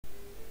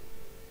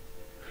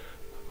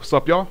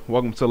What's up, y'all?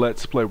 Welcome to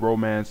Let's Play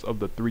Romance of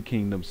the Three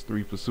Kingdoms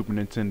 3 for Super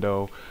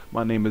Nintendo.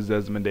 My name is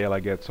Desmond De La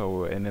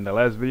Ghetto, and in the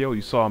last video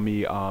you saw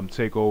me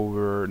take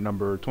over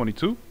number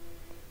 22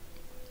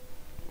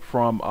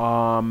 from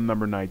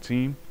number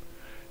 19,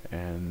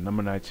 and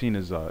number 19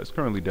 is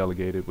currently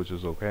delegated, which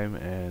is okay.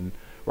 And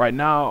right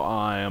now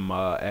I am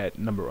at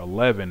number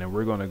 11, and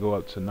we're gonna go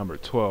up to number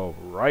 12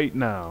 right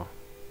now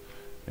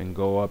and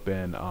go up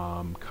and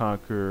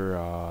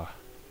conquer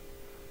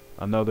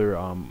another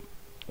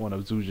one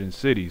of Zujin's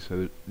cities.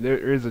 So there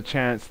is a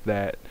chance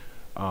that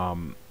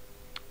some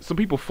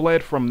people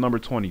fled from number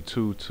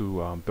 22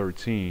 to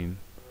 13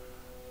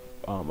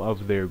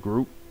 of their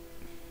group,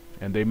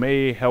 and they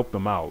may help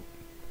them out,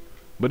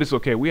 but it's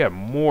okay. We have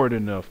more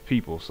than enough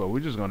people, so we're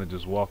just gonna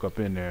walk up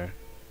in there.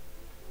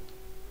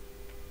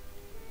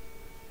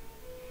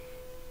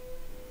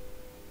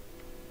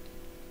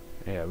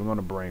 Yeah, we're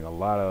gonna bring a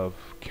lot of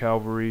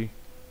cavalry.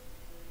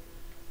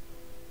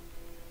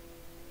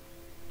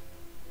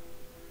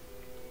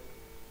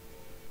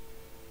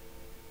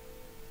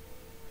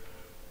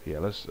 Yeah,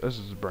 let's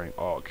just bring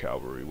all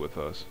cavalry with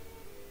us,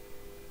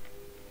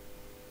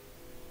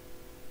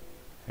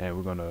 and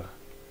we're gonna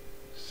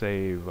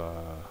save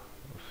a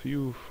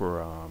few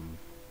for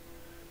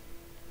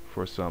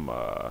some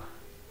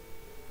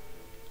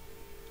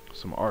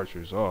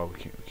archers. Oh, we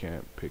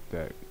can't pick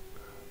that.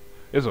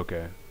 It's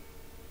okay.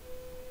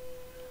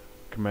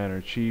 Commander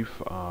in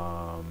Chief,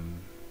 have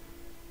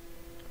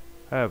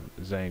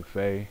Zhang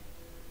Fei.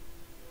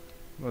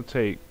 I'm gonna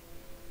take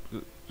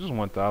just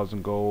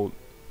 1,000 gold.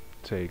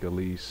 Take at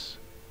least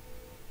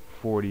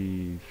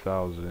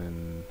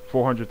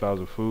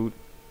 400,000 food.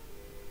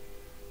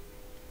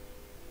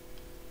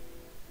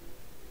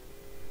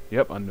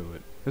 Yep, I knew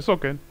it. It's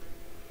okay.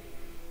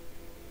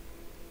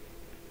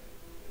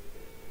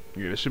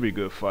 Yeah, this should be a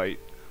good fight.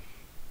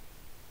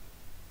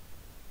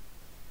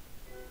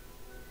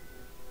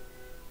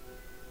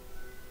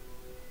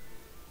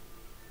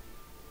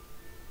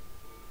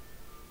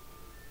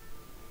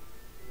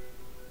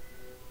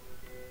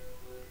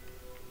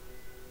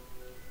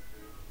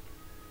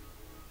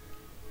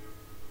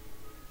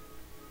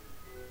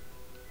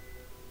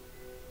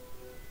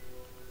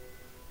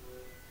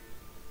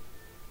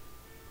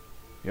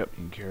 Yep,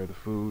 you can carry the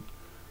food.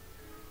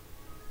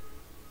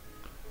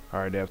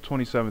 Alright, they have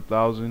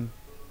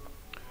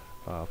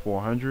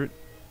 27,400.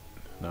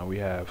 Now we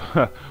have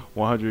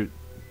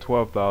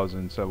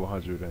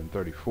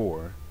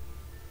 112,734.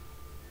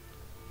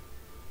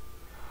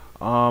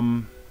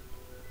 I'm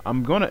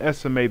gonna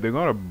estimate they're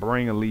gonna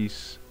bring at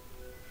least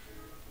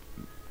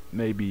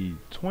maybe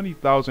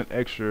 20,000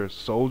 extra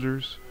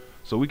soldiers,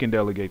 so we can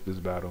delegate this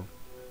battle.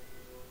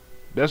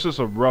 That's just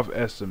a rough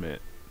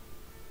estimate.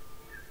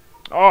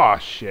 Oh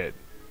shit.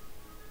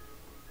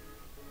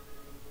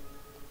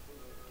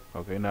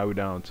 Okay, now we're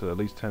down to at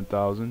least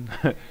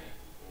 10,000.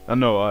 I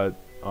know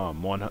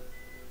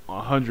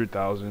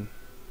 100,000.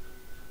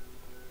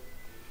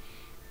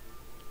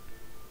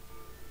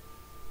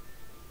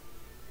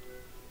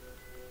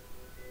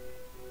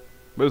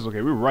 But it's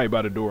okay, we're right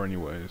by the door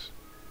anyways.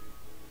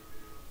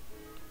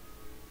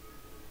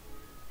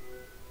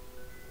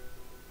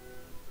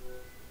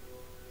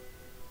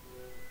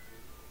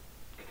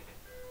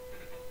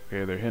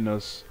 Okay, they're hitting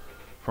us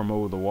from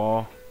over the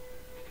wall.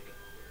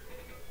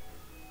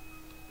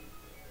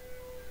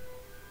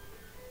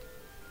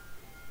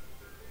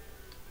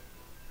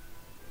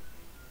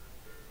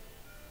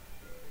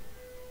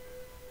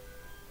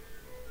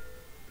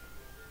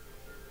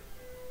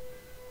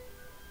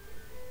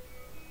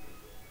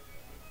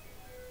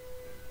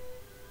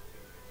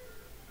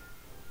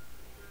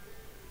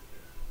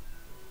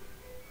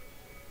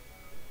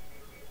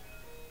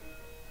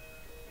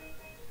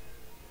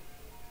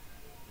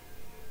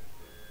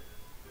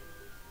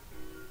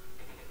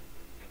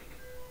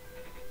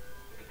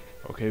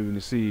 Okay, we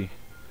can see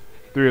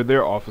 3 of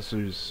their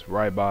officers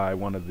right by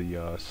one of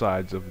the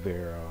sides of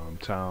their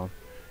town,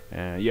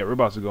 and yeah, we're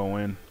about to go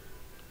in.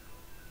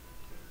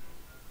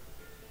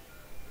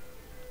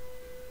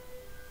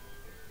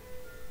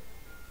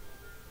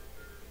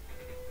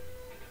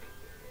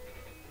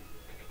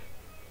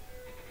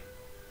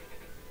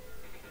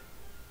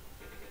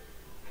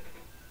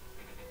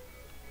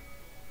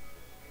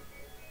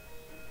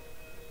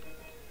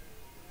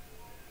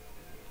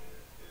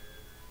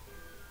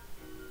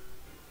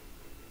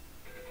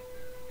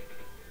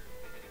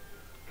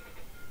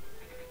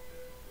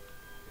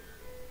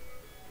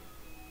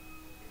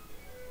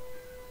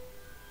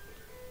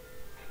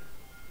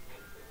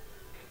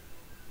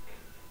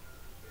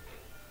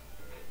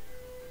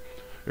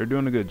 They're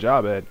doing a good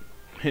job at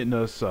hitting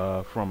us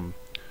from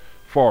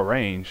far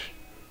range.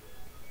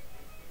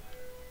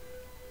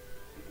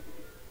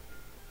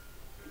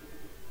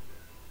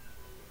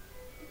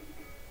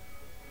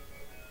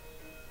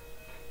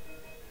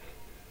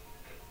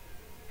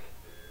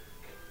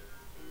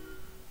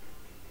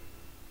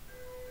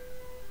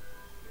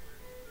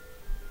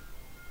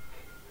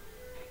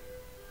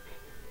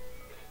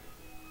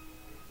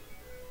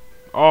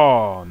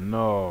 Oh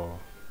no.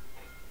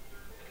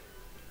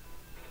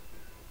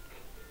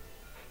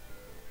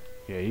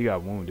 Yeah, he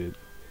got wounded.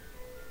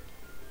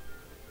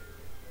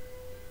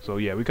 So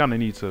yeah, we kind of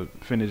need to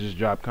finish this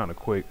job kind of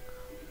quick.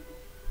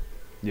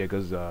 Yeah,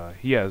 cause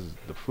he has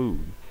the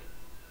food.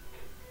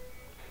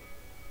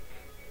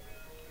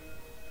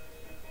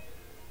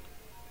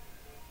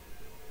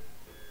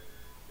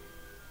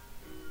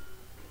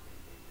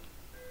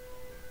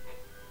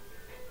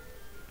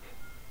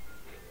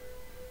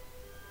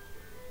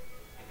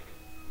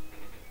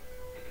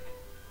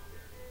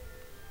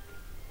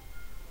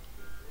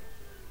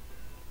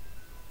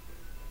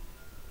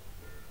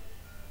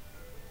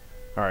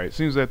 All right,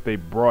 seems that they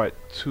brought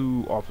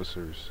 2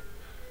 officers.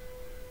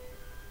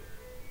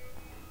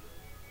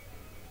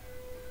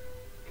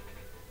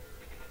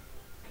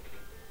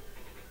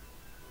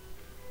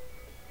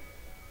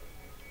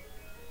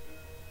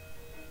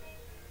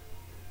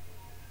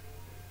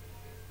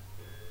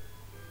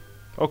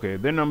 Okay,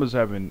 their numbers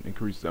haven't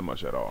increased that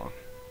much at all.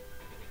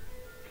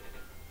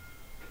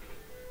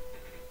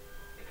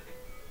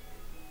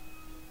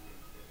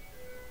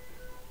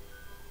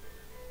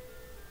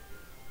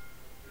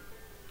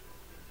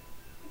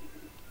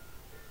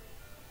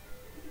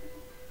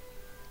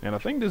 And I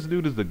think this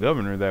dude is the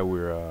governor that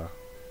we're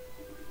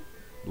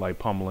like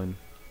pummeling.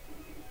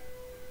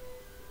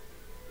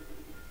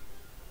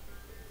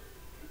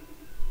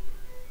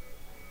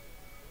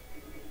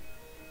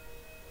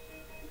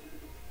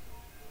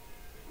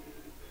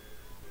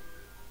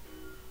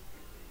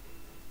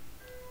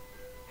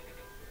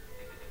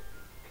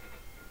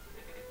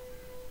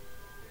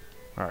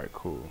 All right,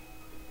 cool.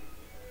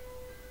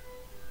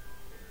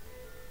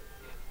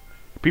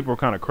 People are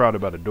kind of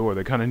crowded by the door.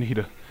 They kind of need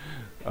to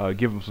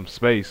give them some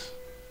space.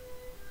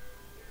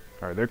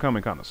 All right, they're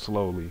coming kind of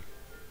slowly.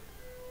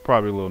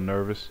 Probably a little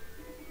nervous.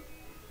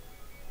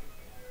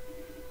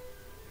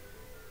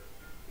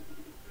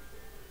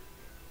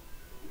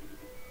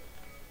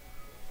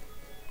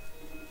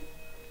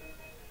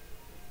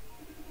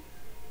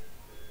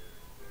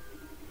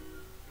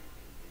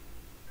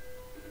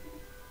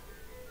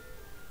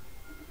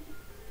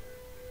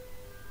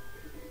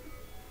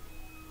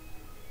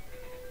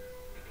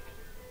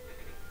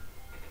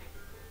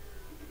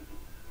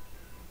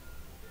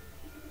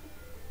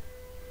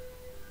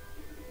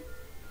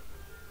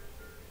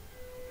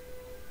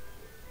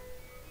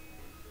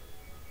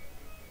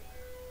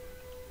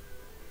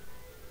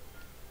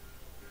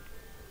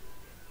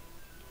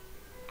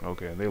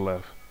 Okay, they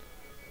left.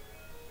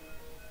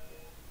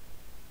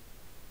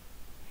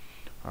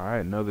 All right,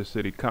 another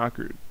city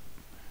conquered.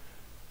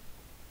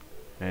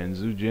 And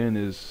Zhu Jin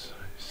is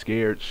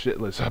scared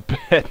shitless, I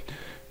bet.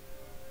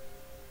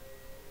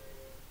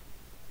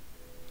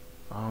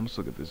 Let's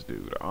look at this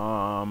dude.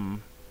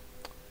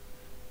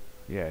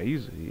 Yeah,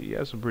 he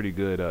has some pretty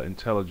good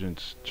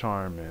intelligence,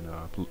 charm, and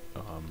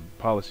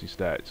policy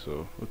stats.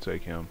 So we'll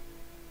take him.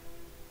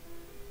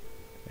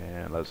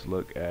 And let's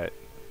look at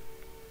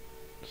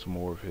some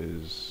more of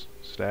his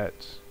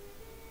stats.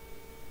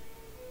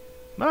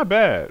 Not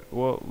bad.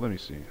 Well, let me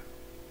see.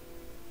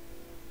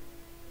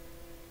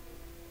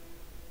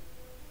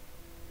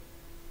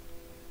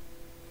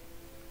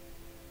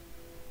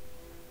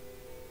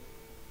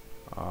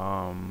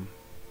 Um,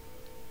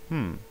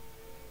 hmm.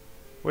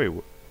 Wait,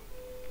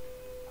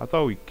 I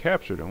thought we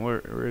captured him.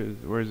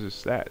 Where's his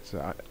stats?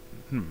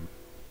 Hmm.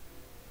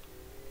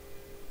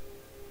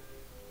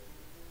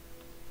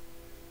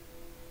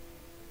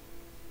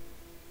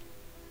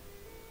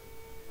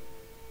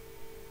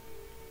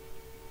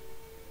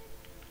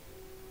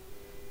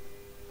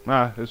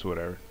 Ah, it's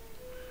whatever.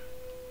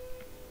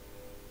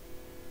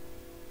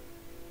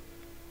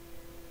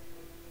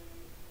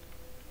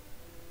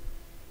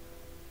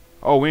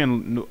 Oh, we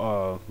in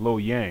Lo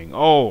Yang.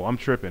 Oh, I'm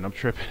tripping. I'm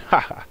tripping.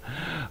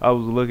 I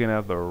was looking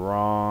at the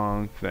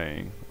wrong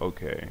thing.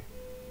 Okay.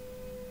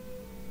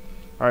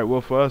 All right.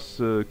 Well, for us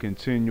to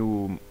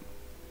continually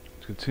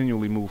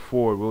move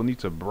forward, we'll need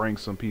to bring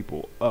some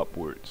people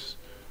upwards.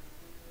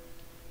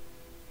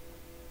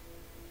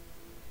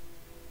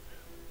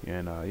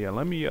 And yeah,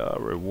 let me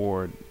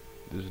reward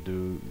this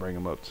dude. Bring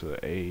him up to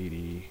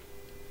 80.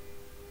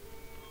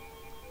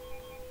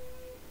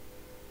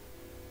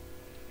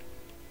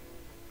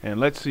 And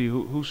let's see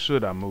who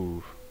should I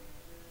move.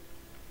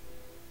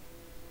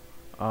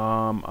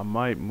 I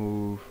might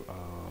move.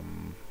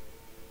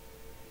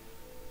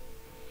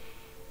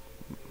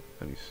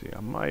 Let me see.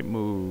 I might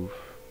move.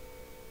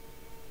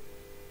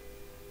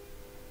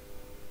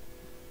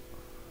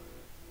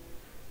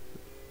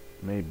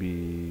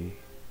 Maybe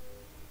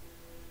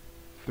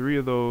 3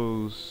 of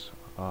those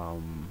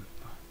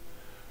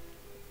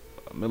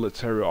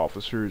military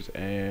officers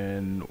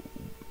and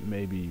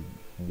maybe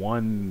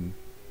 1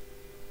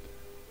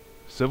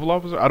 civil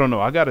officer. I don't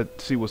know. I gotta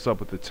see what's up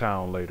with the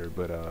town later.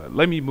 But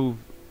let me move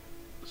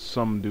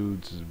some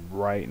dudes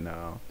right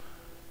now.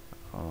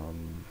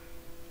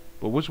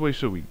 But which way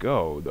should we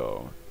go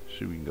though?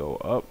 Should we go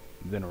up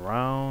then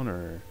around,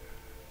 or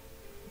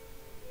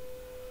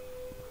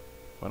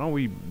why don't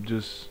we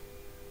just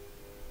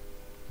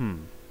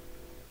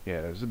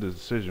yeah, it's a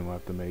decision we'll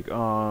have to make.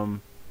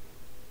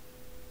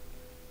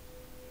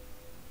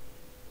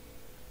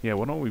 Yeah,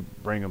 why don't we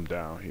bring him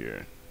down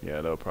here?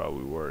 Yeah, that'll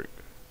probably work.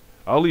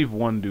 I'll leave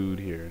one dude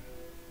here.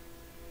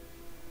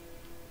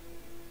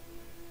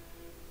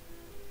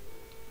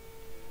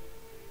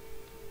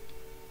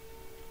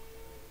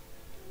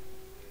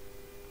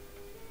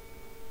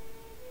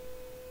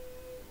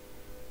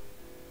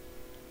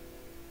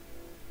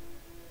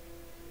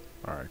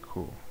 Alright,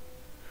 cool.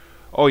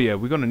 Oh yeah,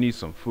 we're gonna need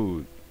some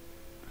food.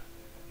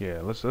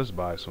 Yeah, let's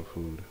buy some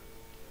food.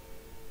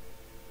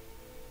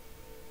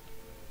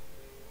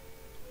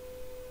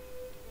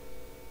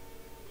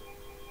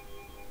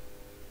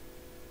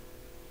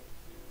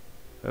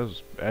 That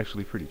was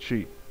actually pretty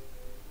cheap.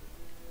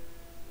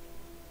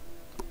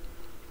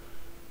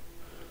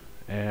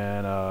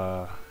 And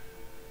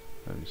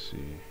let me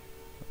see.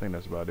 I think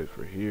that's about it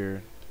for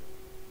here.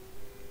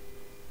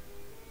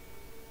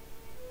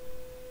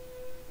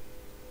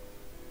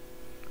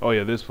 Oh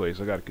yeah, this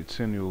place. I gotta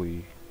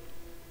continually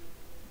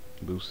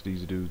boost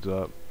these dudes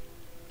up.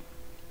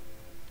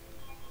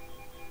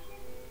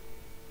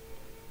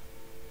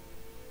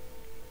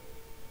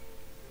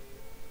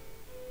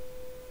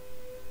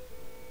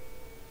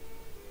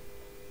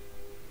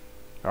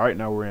 Alright,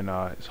 now we're in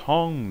it's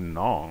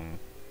Hongnong.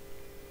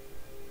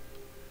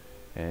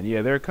 And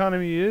yeah, their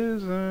economy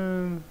is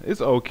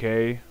it's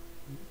okay.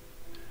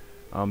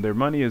 Their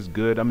money is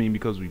good. I mean,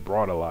 because we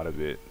brought a lot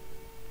of it.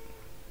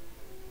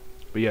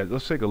 But yeah,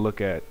 let's take a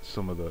look at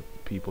some of the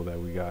people that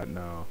we got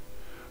now.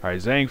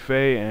 Alright, Zhang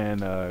Fei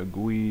and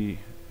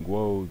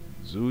Guo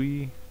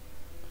Zui.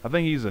 I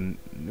think he's a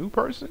new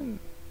person.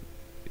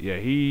 Yeah,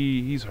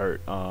 he's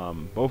hurt.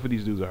 Both of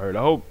these dudes are hurt.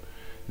 I hope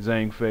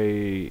Zhang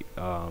Fei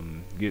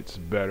gets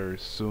better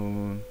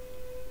soon,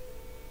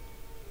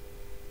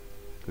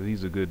 cause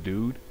he's a good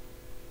dude.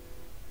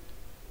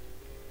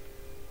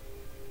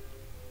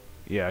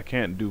 Yeah, I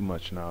can't do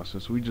much now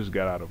since we just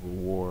got out of a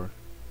war.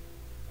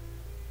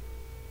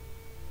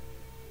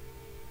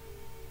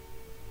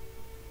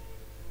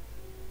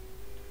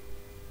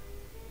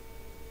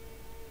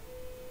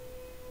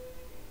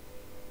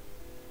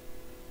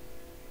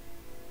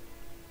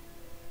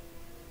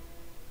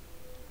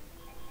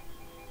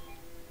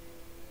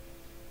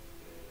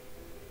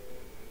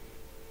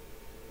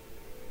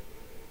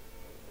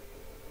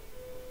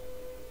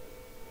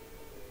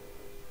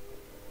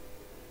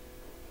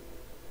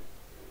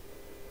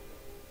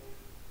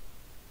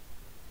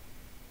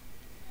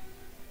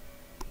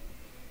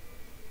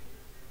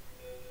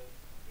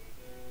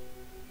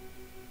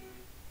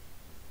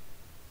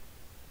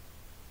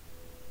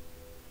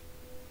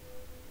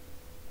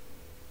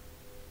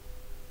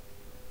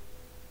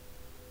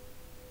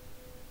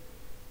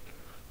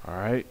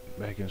 Alright,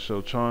 back in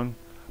Shochong.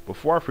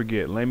 Before I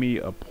forget, let me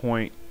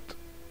appoint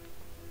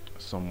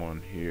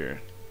someone here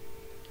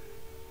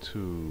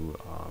to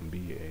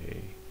be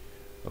a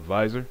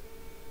advisor.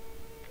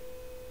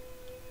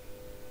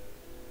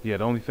 Yeah,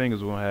 the only thing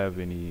is we won't have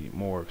any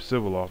more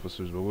civil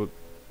officers, but we'll...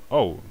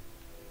 Oh,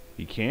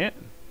 he can't?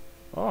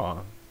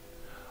 Oh,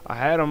 I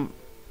had him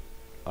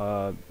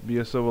be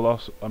a civil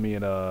officer, I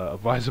mean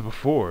advisor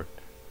before.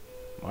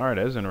 Alright,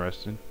 that's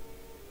interesting.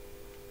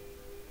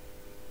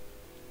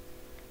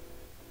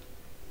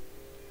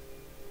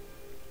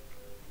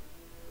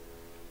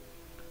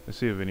 Let's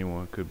see if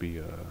anyone could be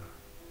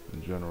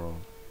in general.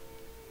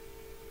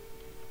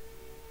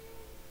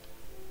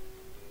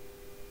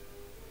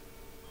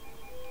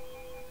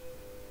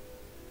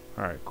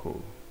 Alright,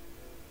 cool.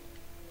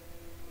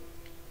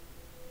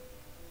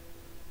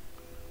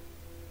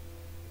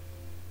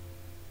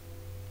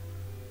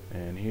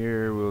 And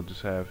here we'll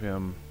just have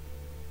him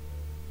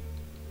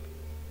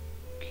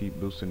keep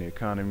boosting the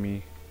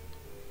economy.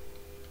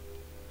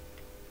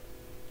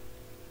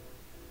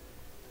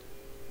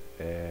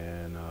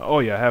 And oh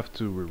yeah, I have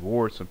to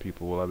reward some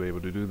people. Will I be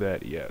able to do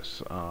that?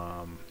 Yes.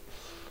 Gotta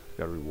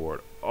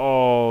reward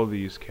all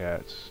these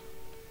cats,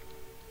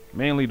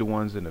 mainly the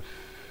ones in the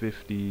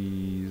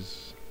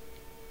 50s.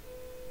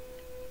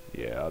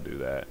 Yeah, I'll do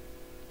that.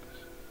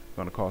 It's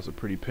gonna cost a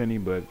pretty penny,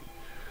 but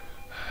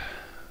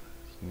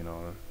you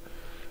know,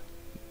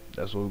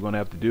 that's what we're gonna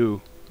have to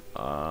do.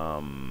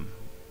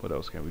 What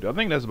else can we do? I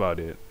think that's about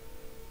it.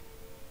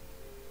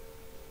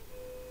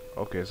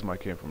 Okay,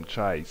 somebody came from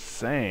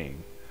Xisaishan.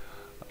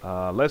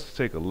 Let's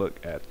take a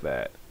look at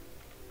that.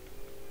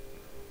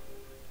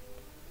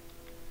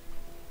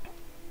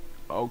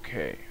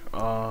 Okay.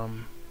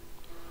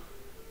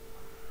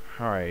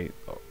 Alright.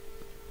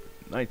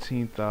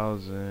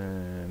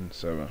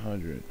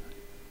 19,700.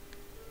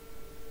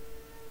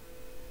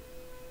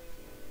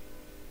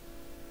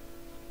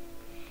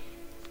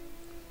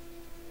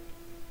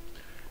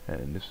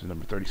 And this is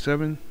number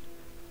 37.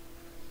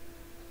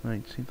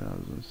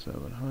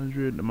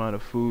 19,700. The amount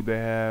of food they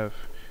have,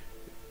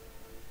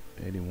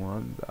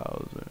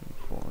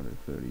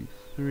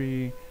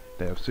 81,433.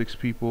 They have 6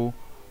 people.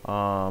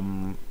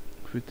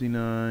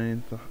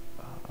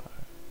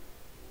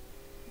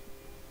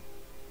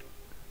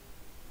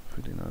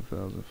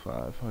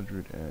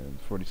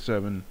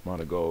 59,547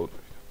 amount of gold.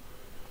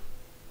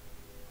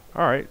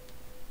 Alright.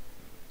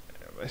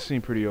 That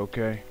seemed pretty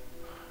okay.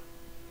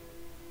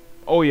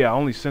 Oh yeah, I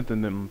only sent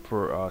them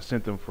for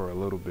a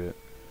little bit.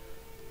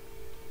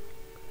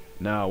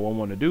 Now what I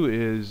want to do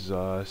is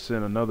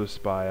send another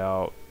spy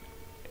out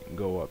and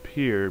go up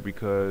here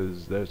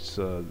because that's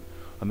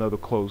another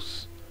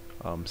close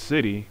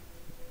city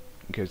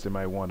in case they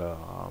might want to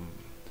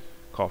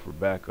call for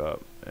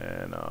backup.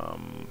 And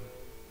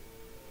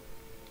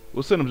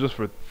we'll send them just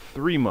for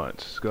 3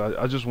 months because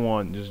I just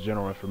want just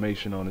general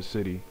information on the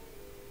city.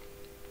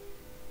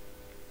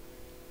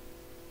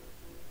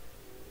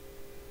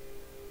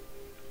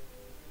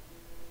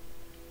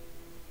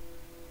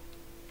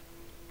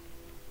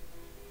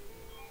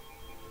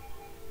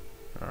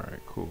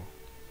 Alright, cool.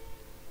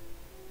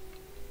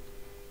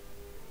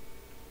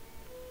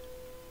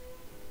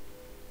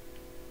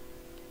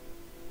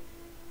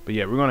 But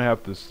yeah, we're gonna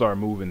have to start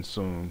moving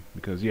soon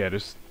because yeah,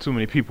 there's too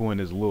many people in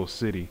this little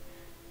city.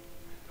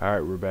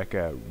 Alright, we're back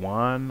at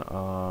 1.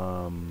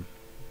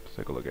 Let's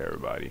take a look at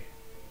everybody.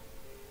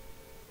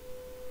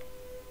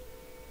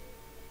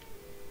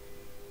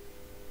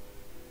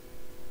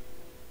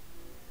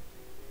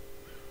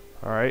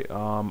 Alright,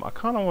 I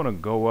kinda wanna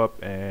go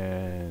up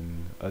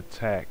and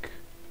attack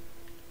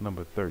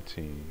number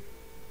 13.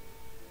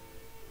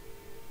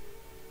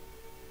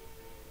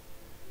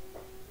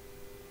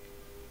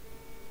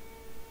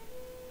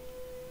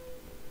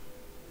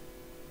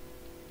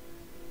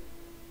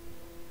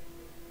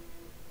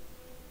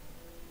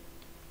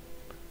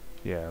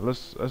 Yeah,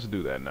 let's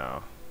do that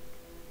now.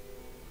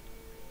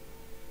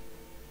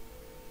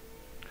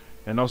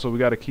 And also we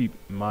got to keep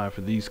in mind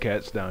for these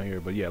cats down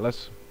here. But yeah,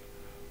 let's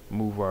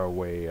move our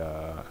way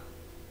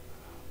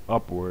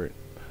upward.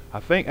 I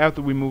think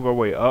after we move our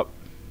way up,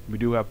 we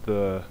do have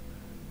to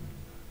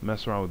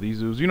mess around with these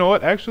dudes. You know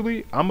what?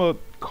 Actually, I'm gonna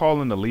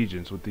call an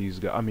allegiance with these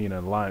guys. I mean,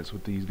 an alliance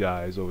with these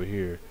guys over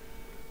here.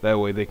 That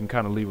way they can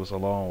kind of leave us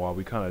alone while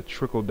we kind of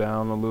trickle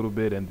down a little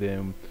bit, and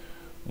then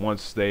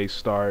once they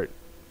start,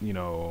 you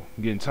know,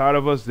 getting tired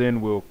of us, then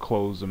we'll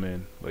close them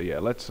in. But yeah,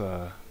 let's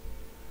go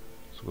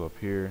up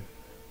here.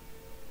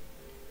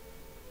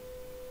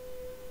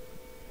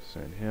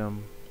 Send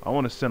him. I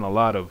want to send a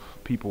lot of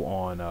people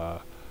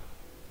on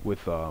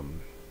with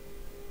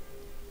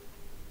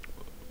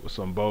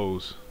some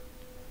bows.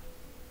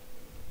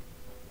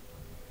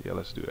 Yeah,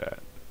 let's do that.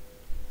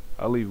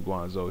 I'll leave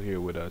Guangzhou here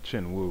with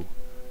Chen Wu,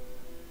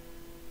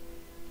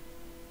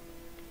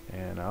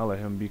 and I'll let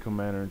him be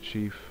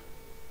commander-in-chief.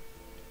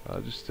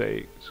 Just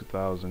take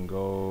 2,000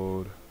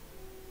 gold,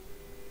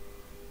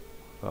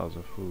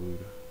 1,000 food.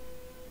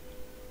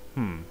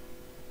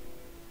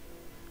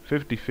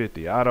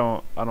 50-50. I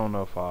don't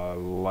know if I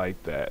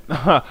like that.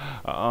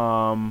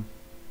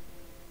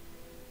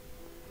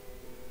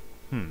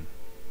 Hmm.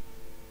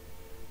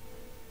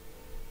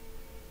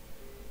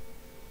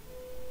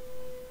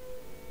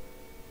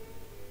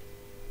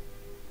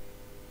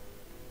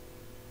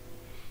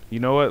 You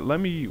know what? Let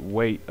me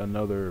wait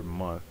another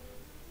month.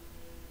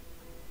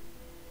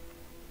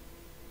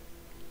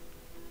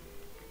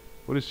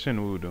 What is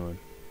Shen Wu doing?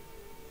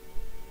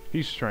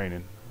 He's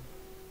training.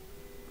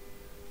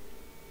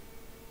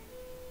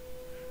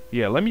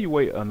 Yeah, let me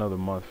wait another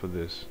month for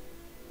this.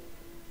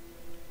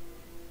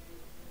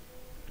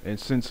 And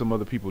send some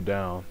other people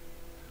down.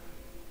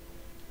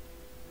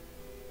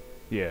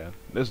 Yeah,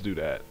 let's do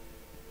that.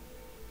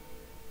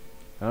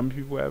 How many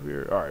people have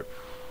here? Alright.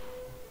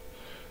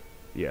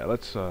 Yeah,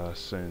 let's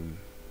send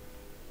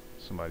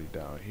somebody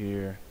down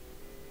here.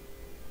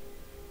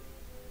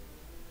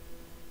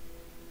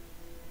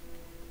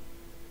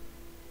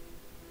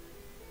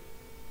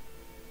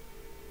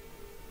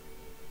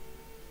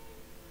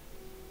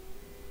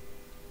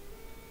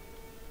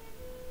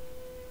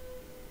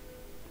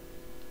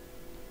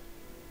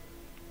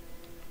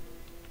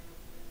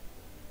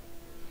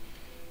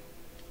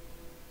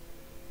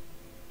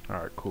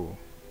 Alright, cool.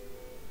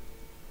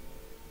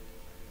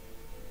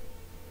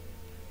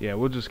 Yeah,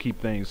 we'll just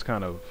keep things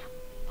kind of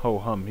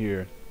ho-hum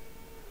here.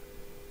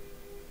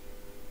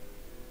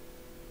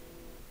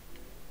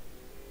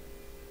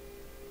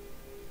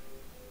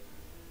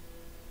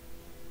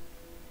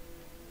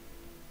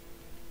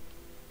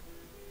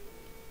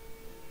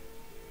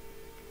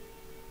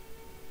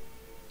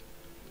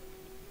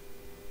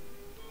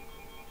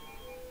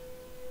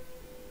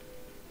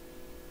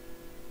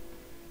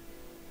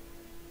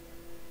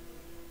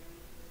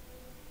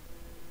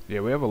 Yeah,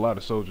 we have a lot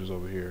of soldiers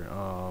over here.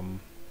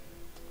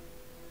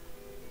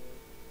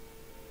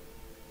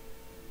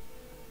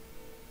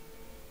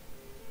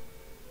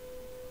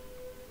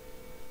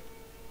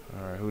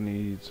 Alright, who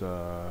needs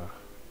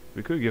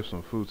we could give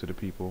some food to the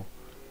people.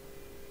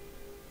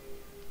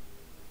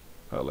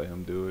 I'll let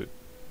him do it.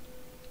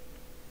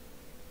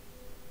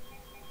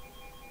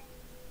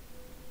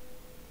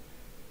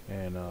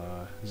 And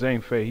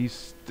Zhang Fei, he's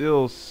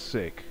still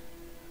sick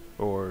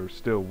or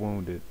still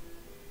wounded.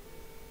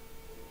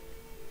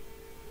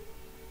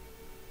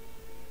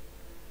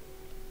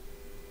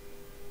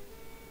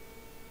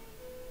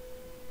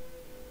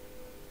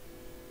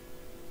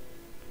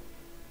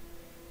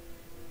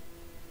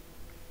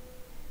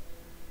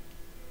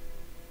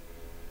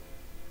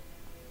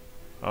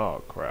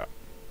 Oh crap.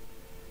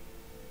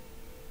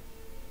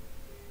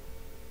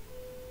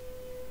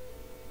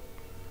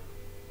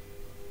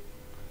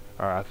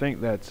 Alright, I think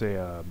that's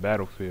a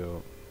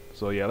battlefield.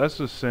 So yeah, let's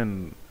just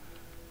send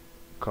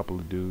a couple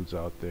of dudes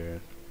out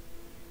there.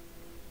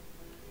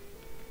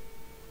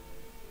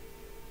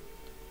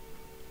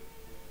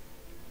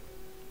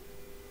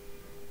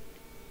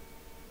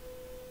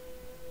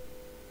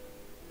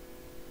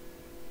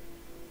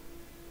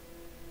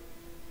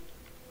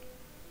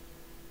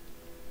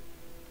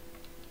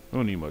 We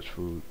don't need much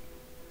food.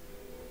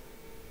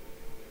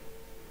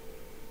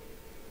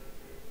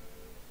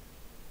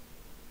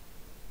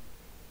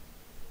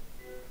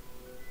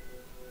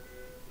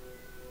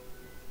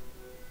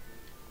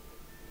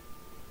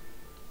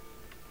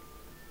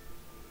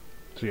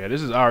 So yeah,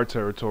 this is our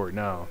territory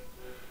now.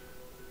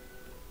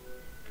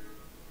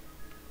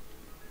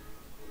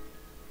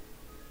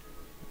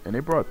 And they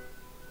brought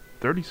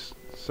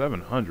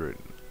 3,700.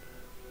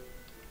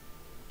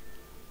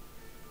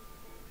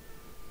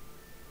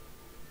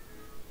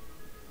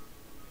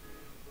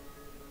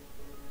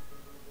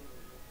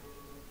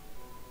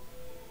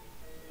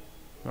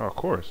 Oh, of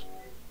course.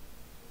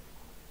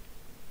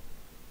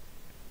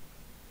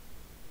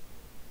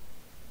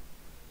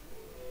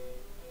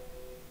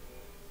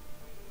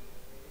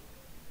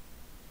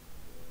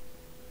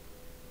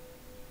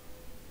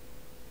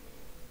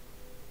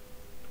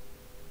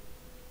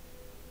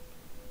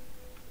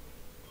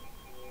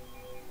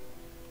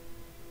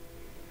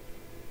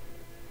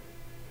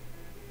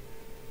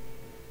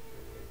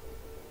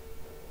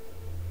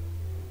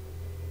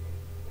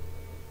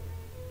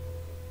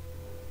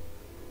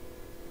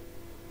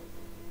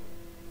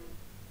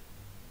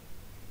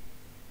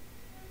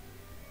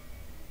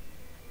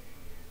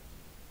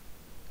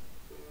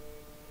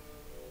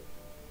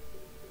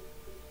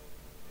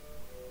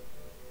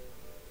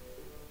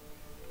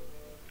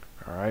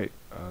 Alright,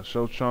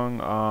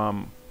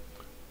 Shochung,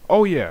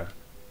 oh yeah,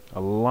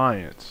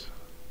 alliance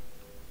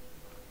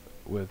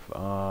with,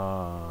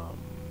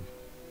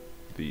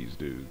 these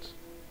dudes.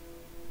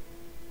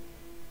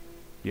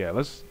 Yeah,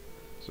 let's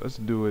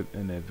do it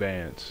in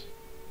advance.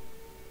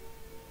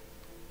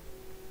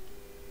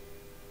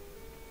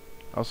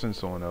 I'll send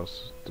someone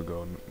else to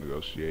go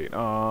negotiate.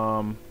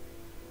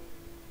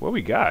 What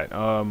we got?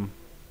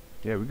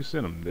 Yeah, we can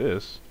send them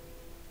this.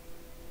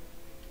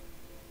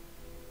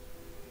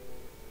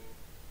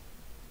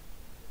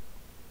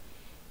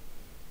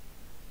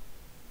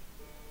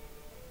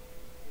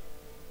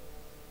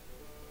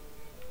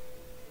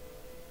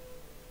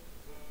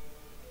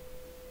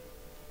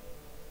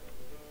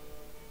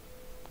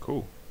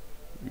 Cool.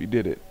 We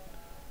did it.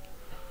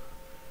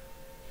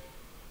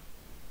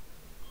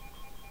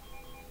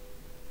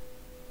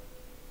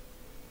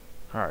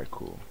 Alright,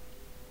 cool.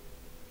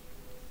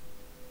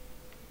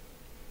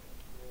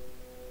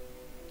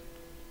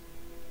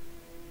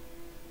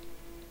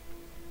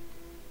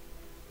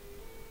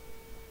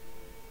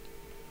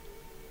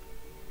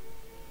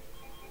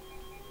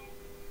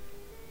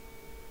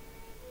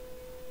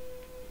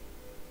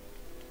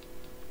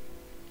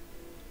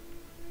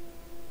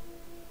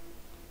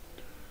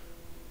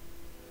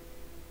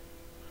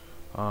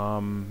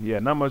 Yeah,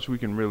 not much we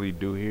can really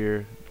do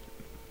here.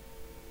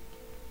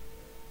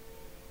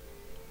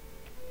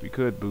 We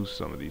could boost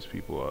some of these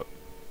people up.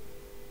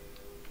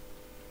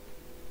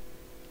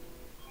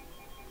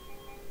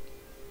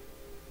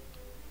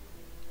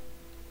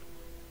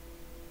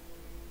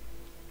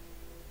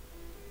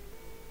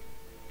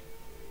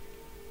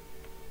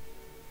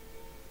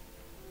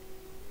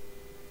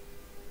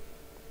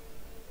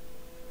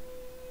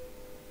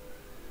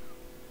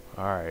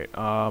 Alright,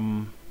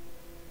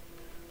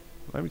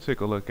 let me take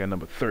a look at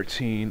number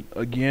 13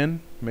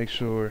 again. Make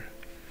sure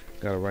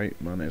got the right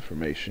amount of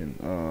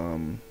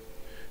information.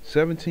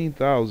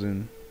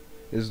 17,000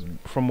 is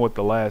from what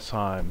the last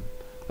time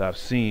that I've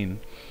seen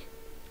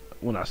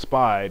when I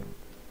spied.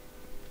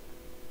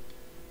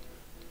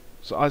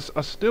 So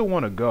I still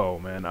want to go,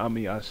 man. I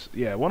mean,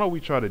 yeah, why don't we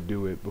try to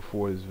do it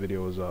before this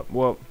video is up?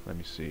 Well, let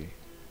me see.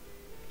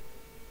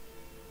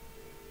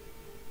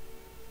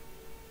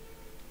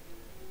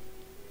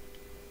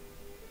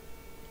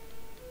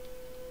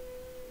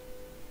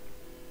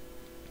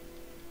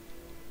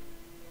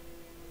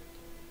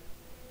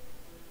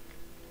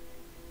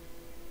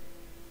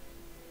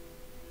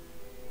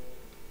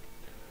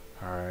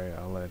 Alright,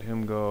 I'll let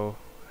him go.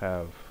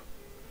 Have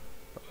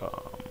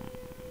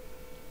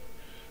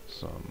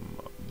some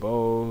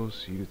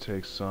bows. You could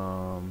take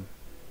some.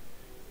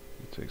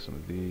 You could take some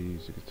of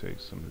these. You could take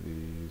some of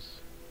these.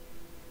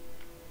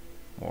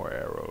 More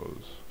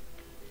arrows.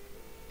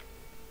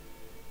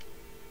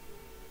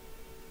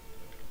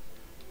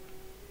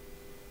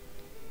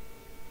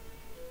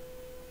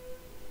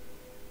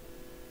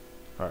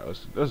 Alright,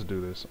 let's do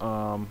this.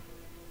 I'll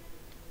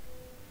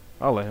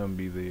let him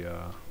be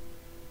the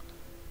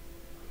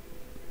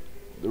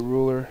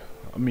ruler.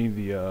 I mean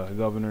the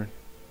governor.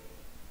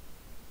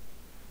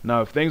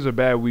 Now, if things are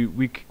bad, we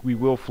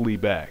will flee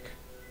back.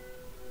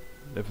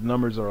 If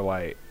numbers are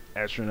like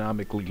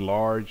astronomically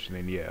large,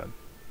 then yeah.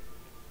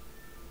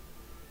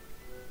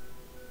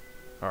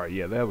 Alright,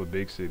 yeah, they have a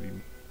big city.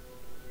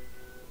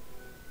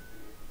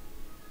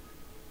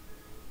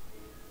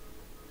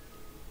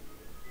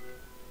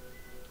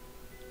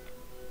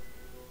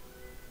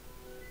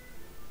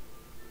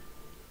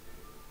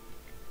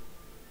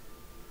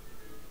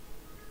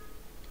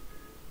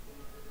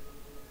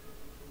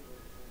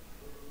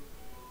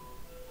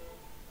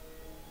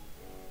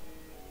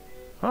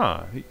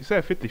 Huh? He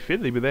said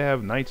 50-50, but they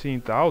have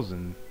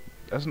 19,000.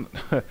 That's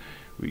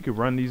we could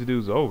run these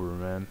dudes over,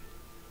 man.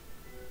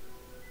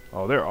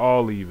 Oh, they're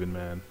all even,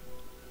 man.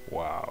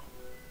 Wow.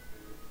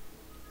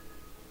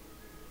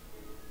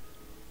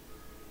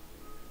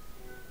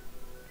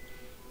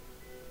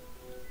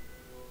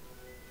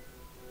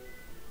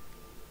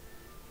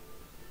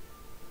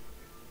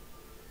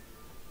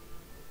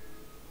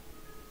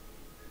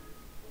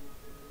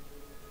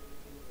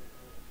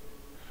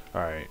 All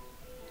right,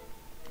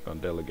 gonna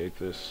delegate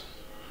this.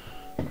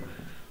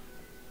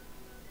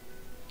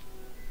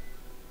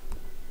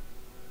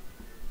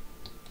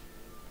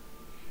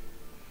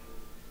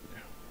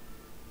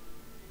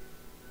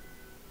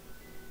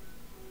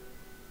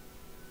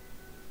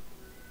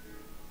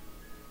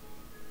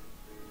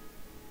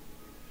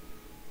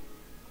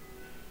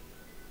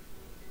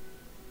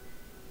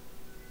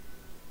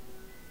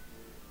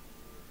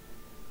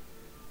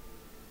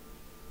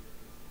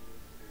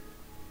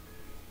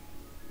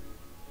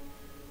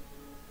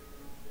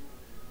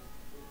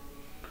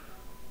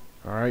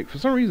 All right. For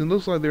some reason, it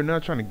looks like they're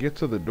not trying to get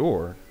to the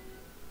door.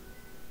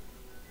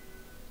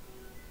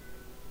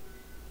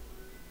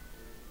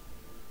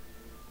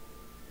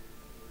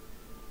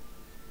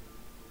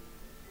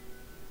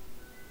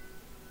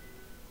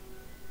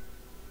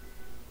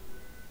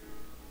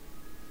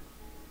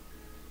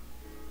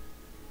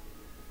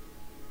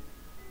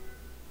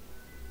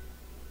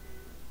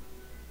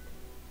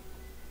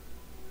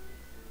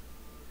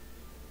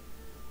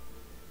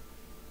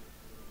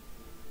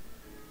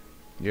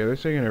 Yeah, they're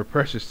taking their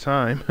precious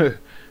time.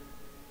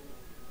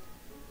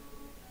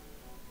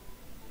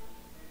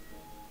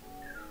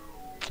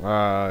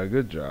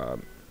 Good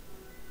job.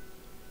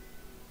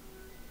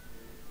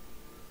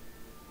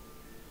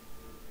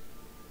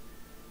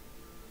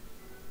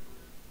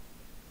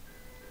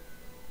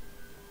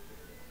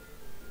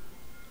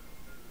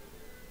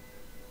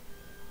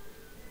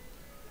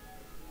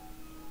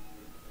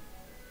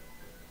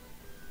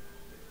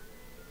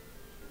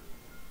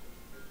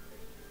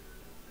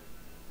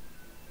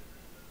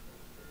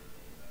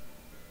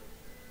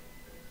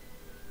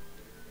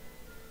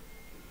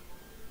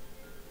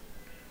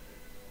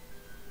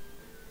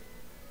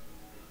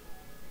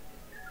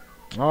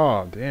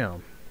 Oh,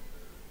 damn.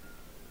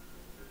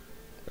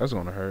 That's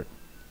gonna hurt.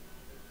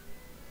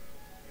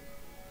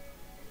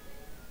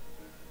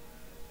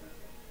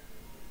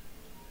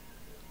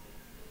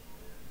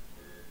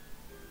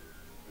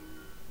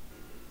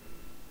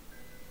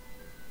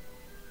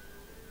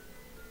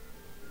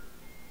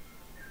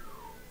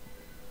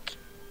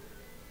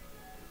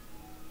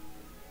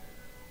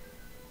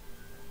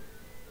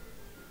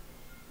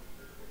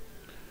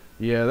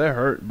 Yeah, that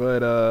hurt,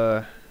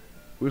 but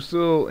we're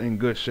still in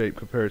good shape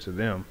compared to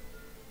them.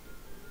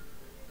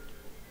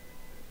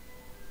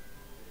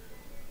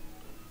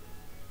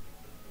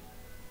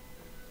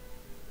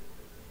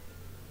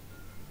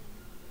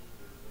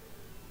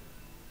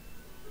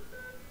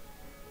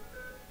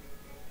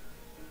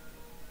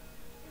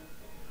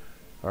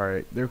 All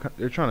right, they're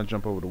trying to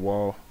jump over the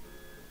wall.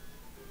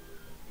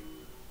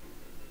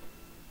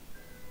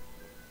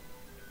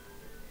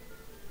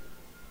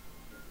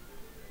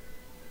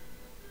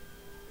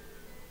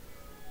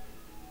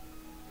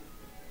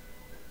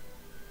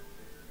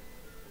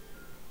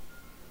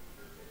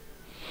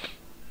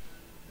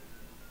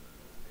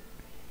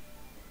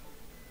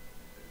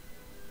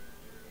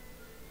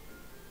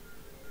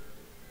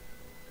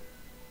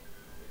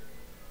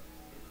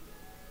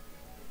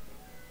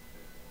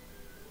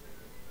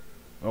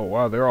 Oh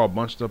wow, they're all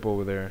bunched up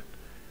over there,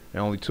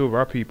 and only two of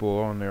our people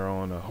are on there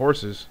on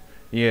horses.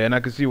 Yeah, and I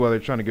can see why they're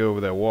trying to get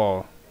over that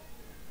wall.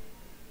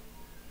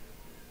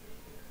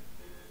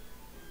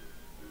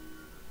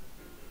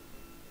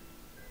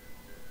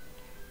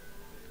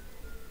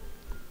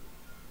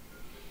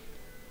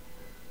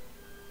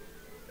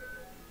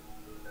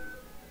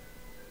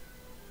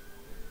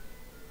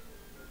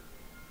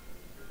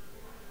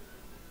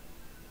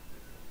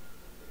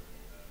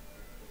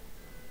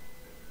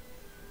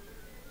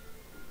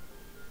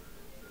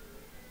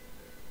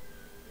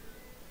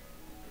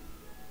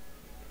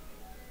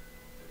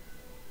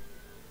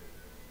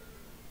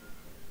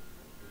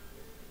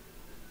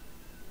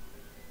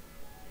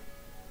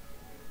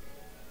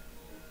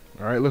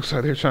 All right, looks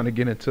like they're trying to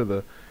get into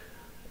the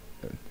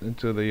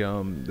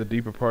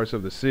deeper parts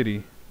of the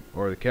city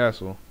or the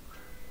castle.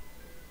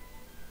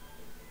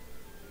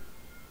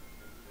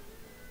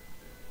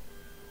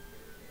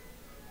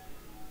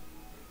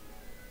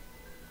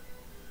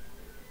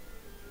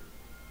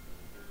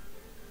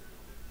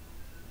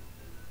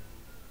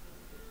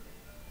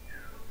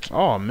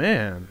 Oh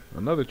man,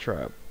 another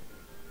trap.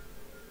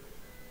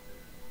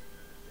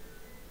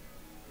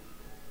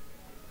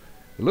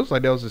 It looks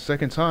like that was the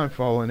second time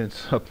falling in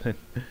something.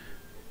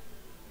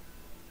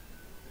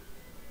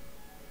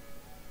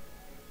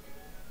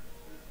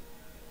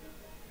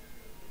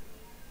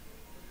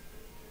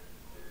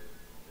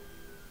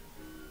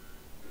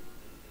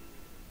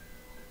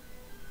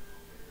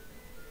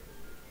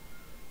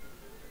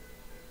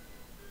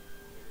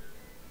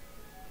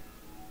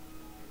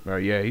 All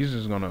right, yeah, he's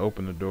just gonna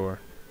open the door.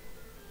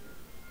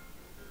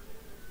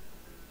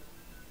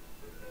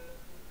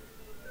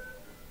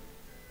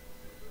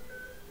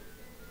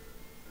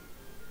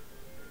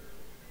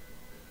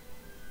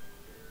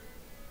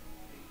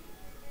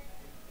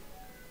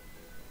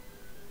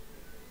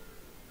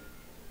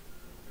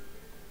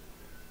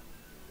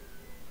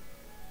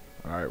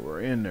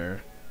 in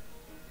there.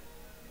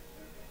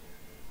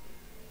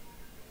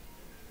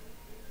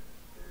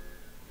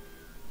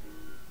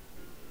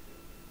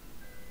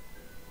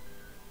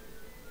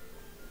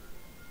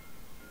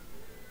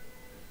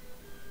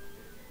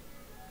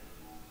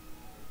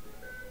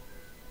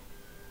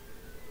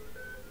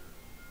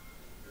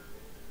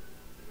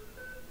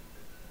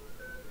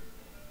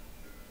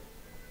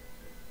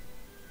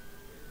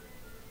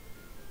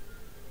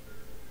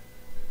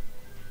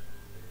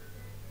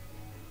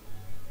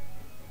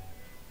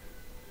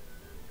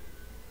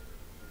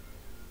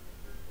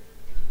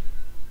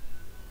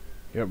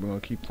 Yep, we're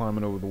gonna keep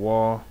climbing over the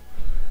wall.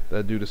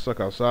 That dude is stuck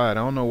outside. I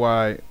don't know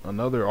why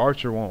another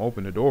archer won't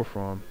open the door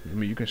for him. I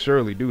mean, you can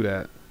surely do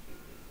that.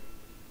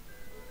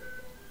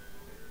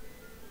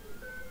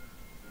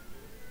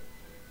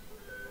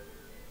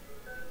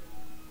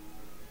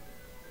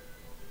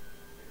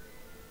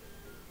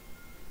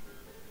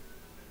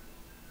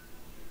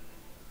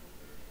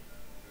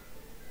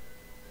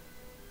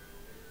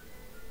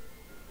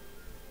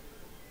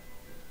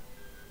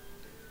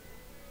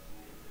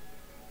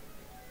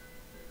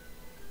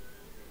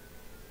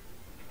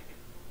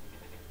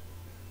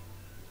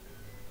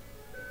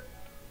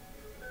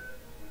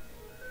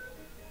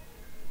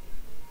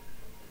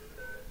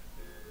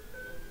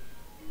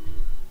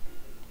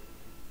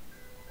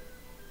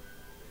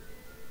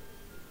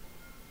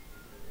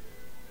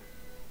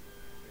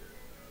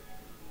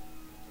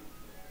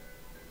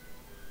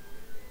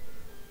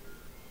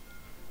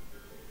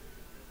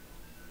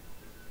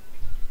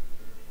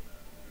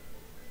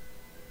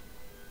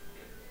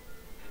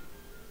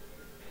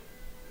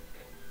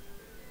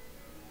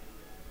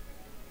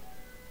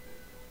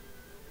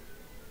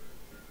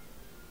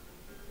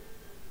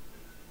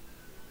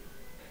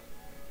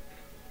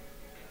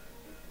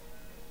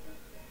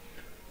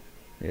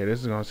 Yeah,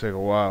 this is gonna take a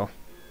while.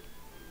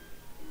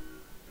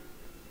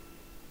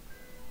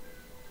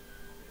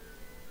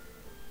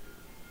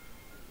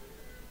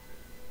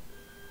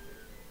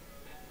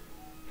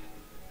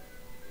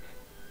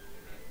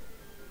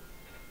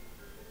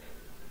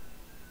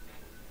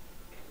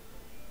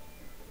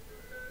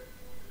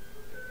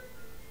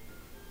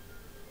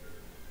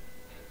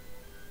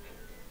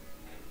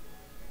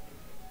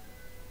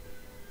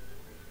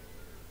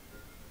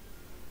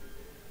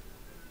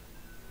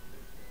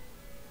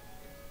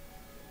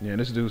 Yeah,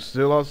 this dude's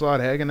still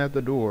outside hanging at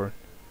the door.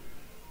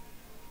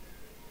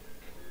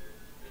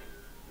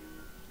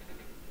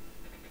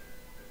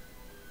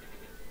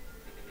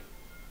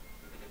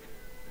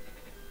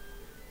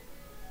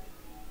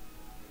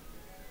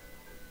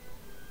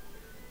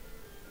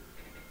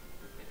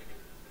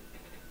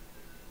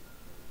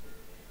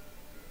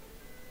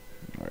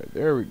 Alright,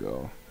 there we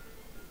go.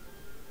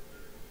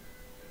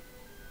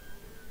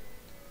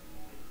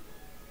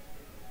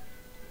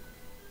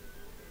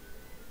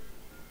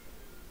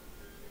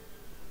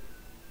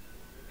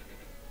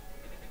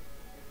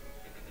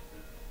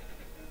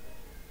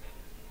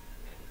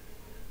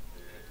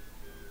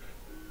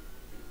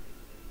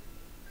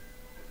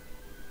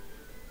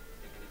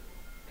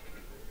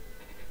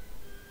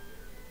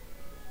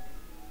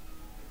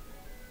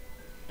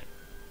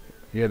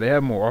 Yeah, they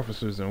have more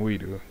officers than we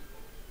do.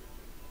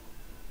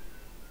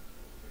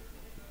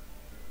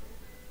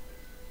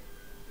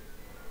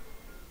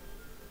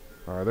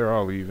 Alright, they're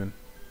all leaving.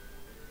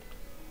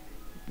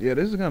 Yeah,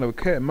 this is kind of a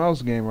cat and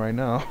mouse game right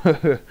now.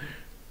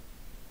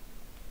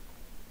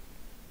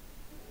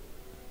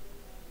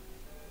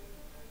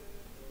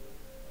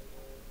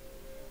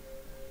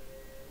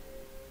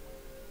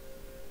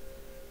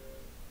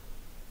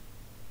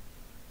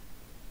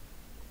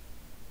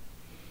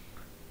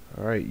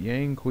 Alright,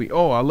 Yang Kui.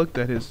 Oh, I looked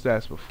at his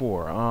stats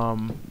before.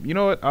 You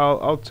know what?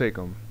 I'll take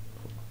him.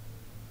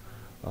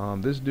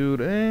 This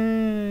dude, I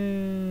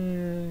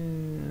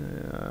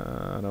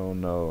don't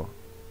know.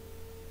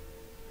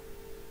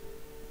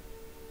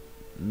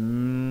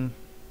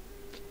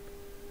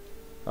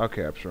 I'll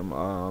capture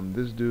him.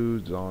 This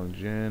dude's on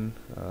Jin.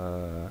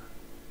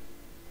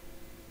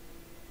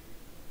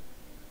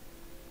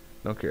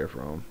 Don't care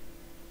for him.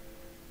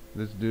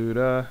 This dude,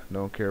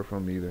 don't care for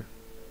him either.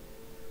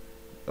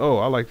 Oh,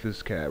 I like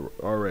this cat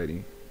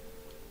already.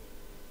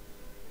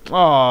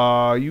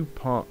 Aw, you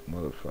punk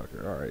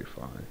motherfucker. Alright,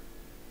 fine.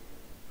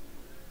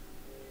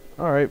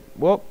 Alright,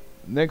 well,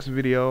 next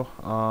video,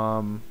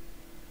 I'm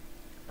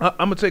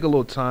gonna take a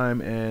little time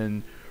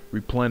and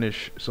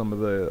replenish some of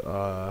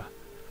the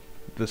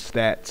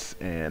stats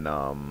and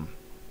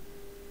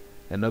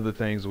other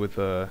things with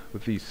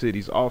these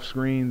cities off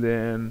screen.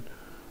 Then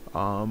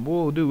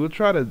we'll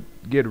try to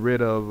get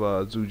rid of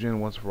Zujin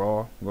once for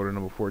all. Go to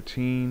number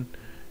 14.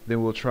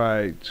 Then we'll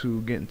try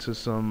to get into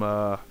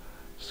some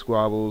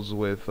squabbles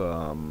with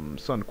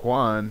Sun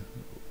Quan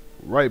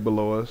right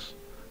below us.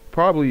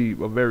 Probably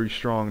a very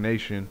strong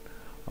nation.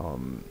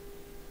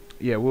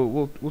 Yeah,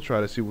 we'll try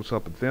to see what's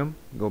up with them.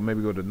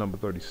 Maybe go to number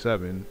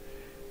 37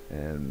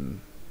 and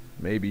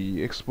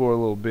maybe explore a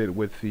little bit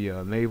with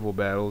the naval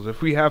battles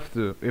if we have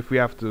to do it.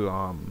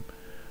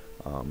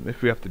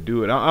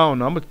 I don't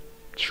know. I'm gonna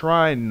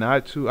try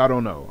not to. I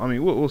don't know. I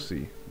mean, we'll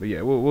see. But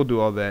yeah, we'll do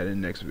all that in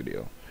the next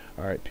video.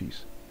 All right,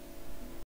 peace.